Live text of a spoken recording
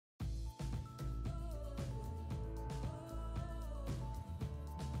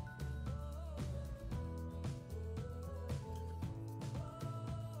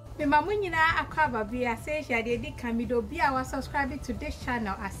Me mamunyina akwaba bi ase hia de di kamido bi a wa subscribe to this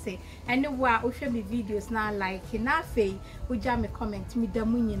channel ase ene wo a wo hwe me videos na like na fei wo ja me comment me da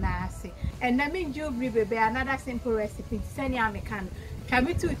munyina ase and na me nju bebe another simple recipe sani amekan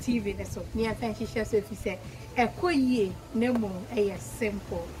Kamitu TV ne so me afan hihye so fi se ekoyie ne mo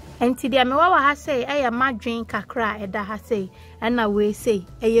simple. Enti dia me wa ha say madwin kakra eda ha say na we say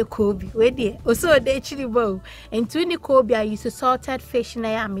kobi we de oso de chili bow enti ni kobi I use salted fish na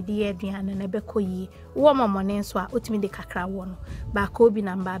ya me de aduane na be koyi wo momone nso a otimi de kakra wo no ba kobi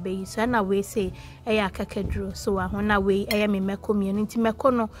na mba be so na we say akakaduro so wa ho na we me meko mi enti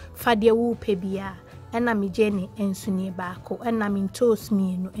meko no fa de wo pe bia ena mi jeni ensunie baako ena mi toast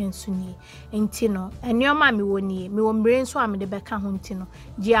mienu ensunie enti no enioma mi woni mi wo mbre nso amede beka ho enti no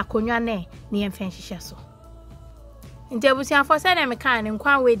ji akonwa ne yemfa nhihye so enti abusiafo se na me kan ne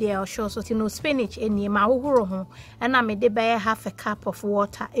nkwan we de osho so ti no spinach eni ma hohoro ho ena me de be half a cup of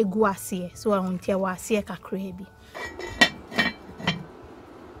water egu ase so ahun tie wa ase kakra bi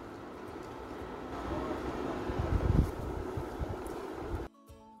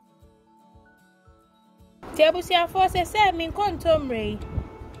Tebusia force say me kontomre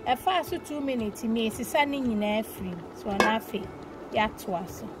e fa so 2 minutes me sisa ni nyina afri so na afi ya to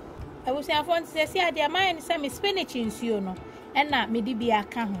aso ebusia force say ade man say me spinach nsuo no e na me di bia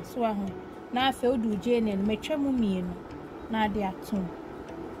ka ho so ho na afi odu je ne metwa mu mienu na ade atom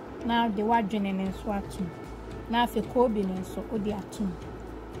na ade wadwene ne nso atom na afi kobi ne nso odi atom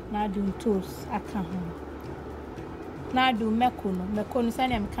na ade toast aka ho na ade meko no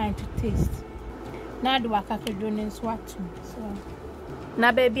say am kind to taste na do akakadro ne nso atom so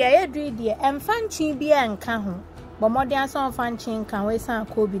na baby ayedri de emfanchin bia nka ho bomode aso emfanchin kan we san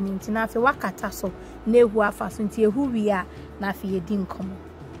kobi ni ntina afi wakata so na ehu afaso nti ehu wi a na afi yedi nkomo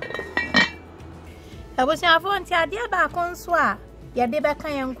abosi afo nti ade ba konso a yede beka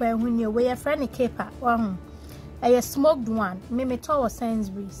yenkwa ehu ni we ye friend kipper wa ho eye smoked one me to wo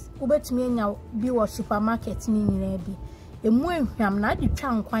Sainsbury's ubetumi enya bi wo supermarket ni nyina bi emu ehwam na de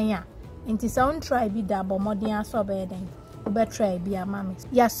twa nkwan a Inti sound try bi da bomodin aso be den ube try bi amami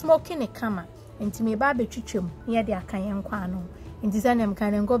ya smoking e kama inti me ba betwitwem ye de akan yenkwa no inti sanem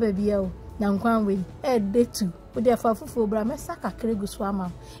kan enko ba bia o na nkwan we e detu wo de fa fufu bra mesa kakre gusu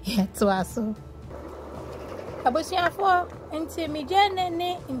ama ye to aso abosiafo inti me jene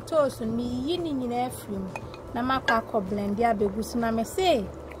ne intosu mi yi ni nyina afrim na makwa blend ya begusu na me say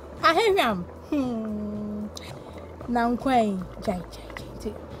ahehwam na nkwan jai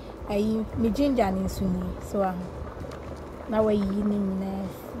ayi mi ginger ni suni so na wa yi ni na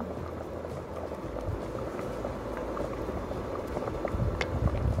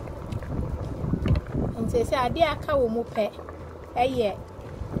nti se ade aka wo mu pe eye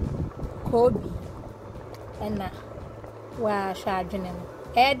kobi ena wa sha adwene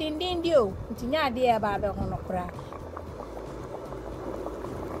no dindin di o nti nya ade e ba be ho no kura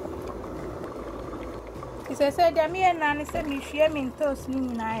Isese jamie na ni se mi hwie mi toast ni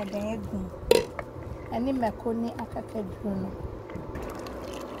nyina e den egu ani meko ni akakaduro no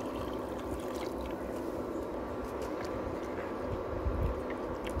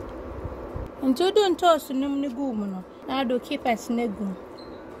ntudu toast num ni gu mu no na do keepers na gu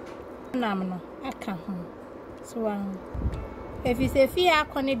nam no aka ho so an efi se fi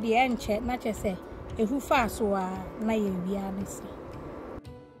akone de enche na chese ehu fa so a na ye bia ne se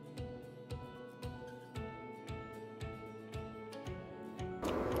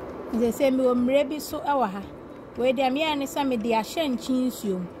Ze se mi omre bi so awa ha we de me ani sa me de ahye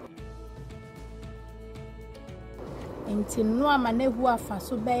nchinsuom enti no ama na hu afa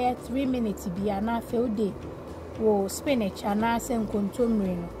so be 3 minutes bia na afa ode wo spinach ana se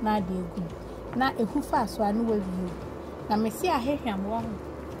nkontomre no na de egu na ehu fa so anu wa wi na me si ahehwam wo ho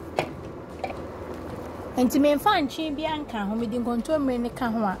enti me mfa nchin bia nka ho me de nkontomre ne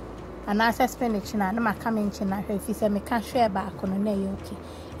ka ho a ana se spinach na maka me nchin na hwe fi se me ka hwe ba akono na ye okay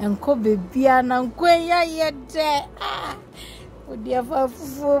enko bebia na nkwen ya yede odi afa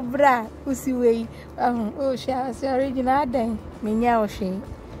fufu bra usiwei o sha se original den menya o hwe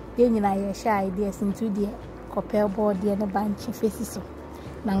ye nyina ye sha ideas into the copel board ye ne banchi face so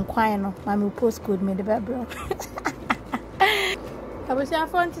na nkwan no ma me postcode me de ba bro abosia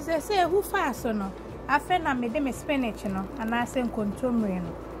font se hu fa so no afa na me de me spinach no ana se nkontomre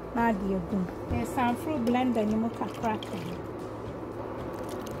no na de egum e sanfru blender ni mo kakra kan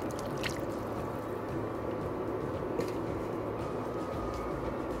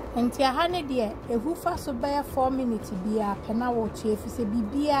Enti ahane de ehu fa so be 4 minutes bia pena wo chi efise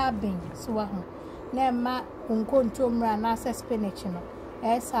bibia ben so wa ho na ma nkontomra na spinach no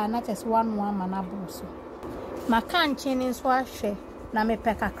esa na tes one mana bo so maka nchini nso ahwe na me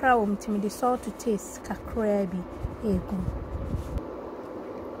pe kakra wo mtimi the salt to taste kakra bi egu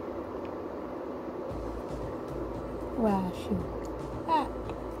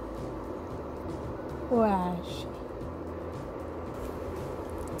wash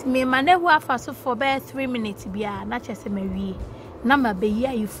me mane hu afa so for be 3 minutes bia na chese mawie na mabeyi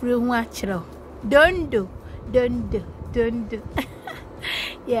ayefure hu akire dondo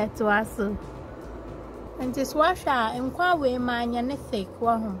yeah to aso and just wash nkwa we manya ne thick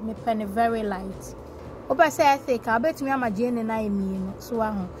wa hu me pen very light oba say thick abetumi amagene na emi no so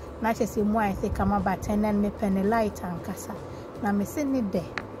wa hu na chese mu I thick am about 10 and me pen light ankasa na me se ne de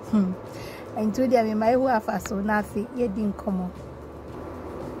and to dia me mai hu afa so na fi yedi nkomo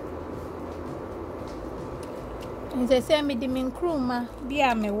nse say me di me nkruma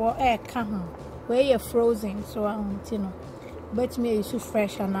bia me wo e ka ho we frozen so ahunti no but me use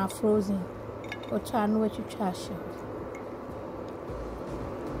fresh and frozen o cha no what you trash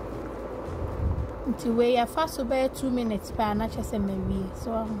until we fast over 2 minutes pa na chese me wie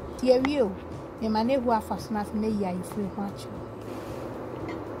so tie wie o me mane hu afast na me ya ifri ho acho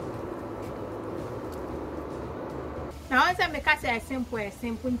now once I make a simple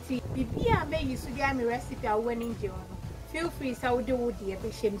nti bibia me use dia me recipe a winning je ono feel free say wo de wo de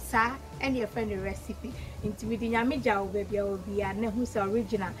be shem sa and your friend recipe nti we di nyame ja wo baby a obi a na hu say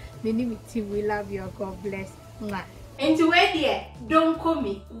original na ni miti we love you God bless nwa nti we de don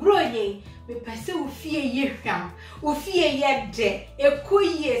komi broye me pese wo fie ye hwam wo fie ye de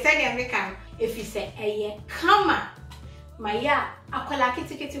ekoyie say dem kan efi say eye kama maya akola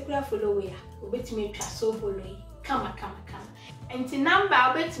kitikiti kura follow we a obetimi twa so follow kama and the number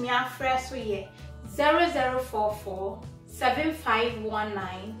obetimi afresh so ye 0044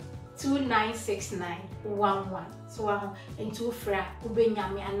 7519 296911 so into fra ubenya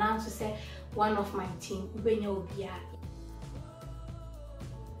me announce say one of my team ubenya obia